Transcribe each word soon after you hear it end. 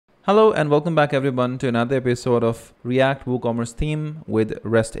Hello and welcome back everyone to another episode of React WooCommerce theme with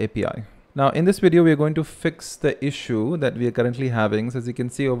REST API. Now in this video we are going to fix the issue that we are currently having. So as you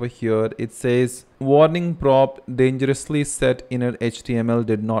can see over here, it says warning prop dangerously set inner HTML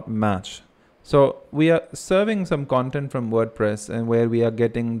did not match. So we are serving some content from WordPress and where we are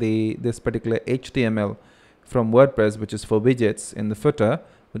getting this particular HTML from WordPress, which is for widgets in the footer,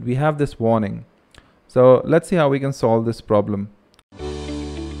 but we have this warning. So let's see how we can solve this problem.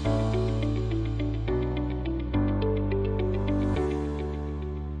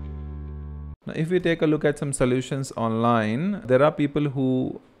 Now, if we take a look at some solutions online, there are people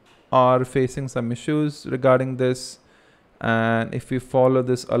who are facing some issues regarding this. And if we follow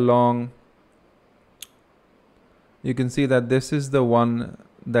this along, you can see that this is the one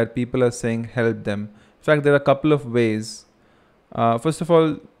that people are saying help them. In fact, there are a couple of ways. First of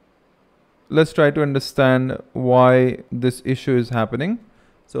all, let's try to understand why this issue is happening.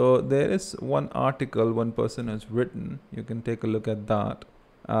 So there is one article one person has written. You can take a look at that.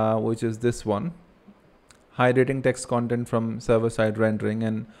 Which is this one, hydrating text content from server-side rendering.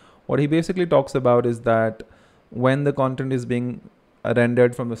 And what he basically talks about is that when the content is being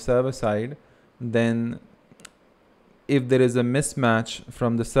rendered from the server side, then if there is a mismatch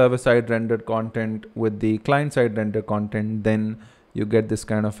from the server-side rendered content with the client-side rendered content, then you get this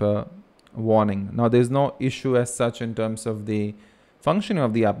kind of a warning. Now there's no issue as such in terms of the functioning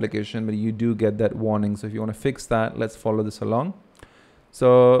of the application, but you do get that warning. So if you want to fix that, let's follow this along.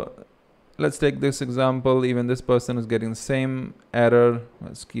 So let's take this example. Even this person is getting the same error.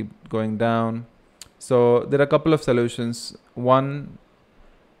 Let's keep going down. So there are a couple of solutions. One,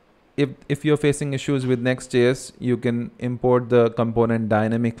 if you're facing issues with Next.js, you can import the component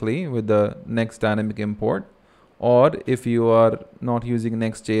dynamically with the next dynamic import. Or if you are not using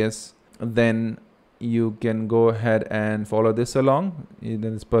Next.js, then you can go ahead and follow this along. Then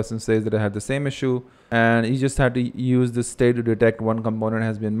this person says that I had the same issue, and you just have to use this state to detect one component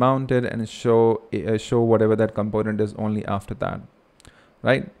has been mounted and show whatever that component is only after that,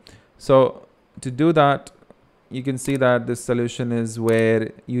 right? So to do that, you can see that this solution is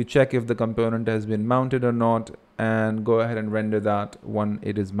where you check if the component has been mounted or not, and go ahead and render that when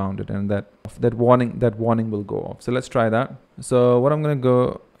it is mounted, and that warning will go off. So let's try that. So what I'm going to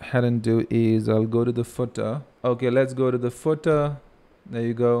go ahead and do is I'll go to the footer. Okay, let's go to the footer. There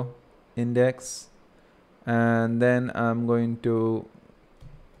you go, index. And then I'm going to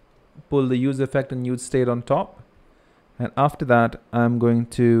pull the use effect and use state on top. And after that, I'm going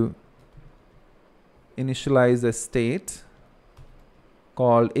to initialize a state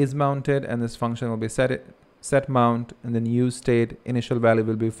called isMounted, and this function will be set mount, and then use state initial value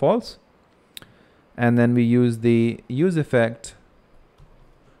will be false. And then we use the use effect,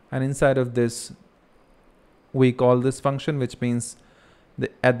 and inside of this we call this function, which means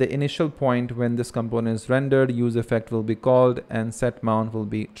at the initial point when this component is rendered, use effect will be called and set mount will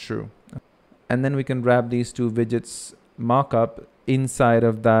be true. And then we can wrap these two widgets markup inside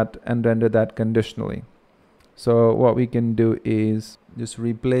of that and render that conditionally. So what we can do is just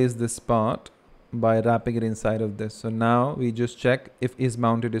replace this part by wrapping it inside of this. So now we just check if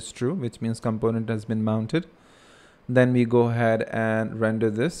isMounted is true, which means component has been mounted. Then we go ahead and render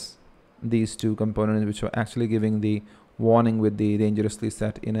these two components, which are actually giving the warning with the dangerously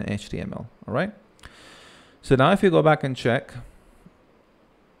set inner HTML. All right. So now if you go back and check,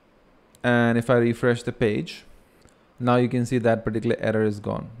 and if I refresh the page, now you can see that particular error is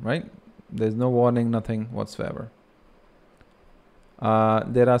gone, right? There's no warning, nothing whatsoever.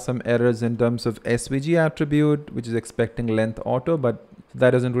 There are some errors in terms of SVG attribute, which is expecting length auto, but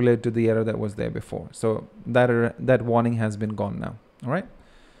that doesn't relate to the error that was there before. So that warning has been gone now. All right.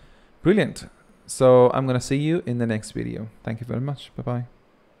 Brilliant. So I'm going to see you in the next video. Thank you very much. Bye-bye.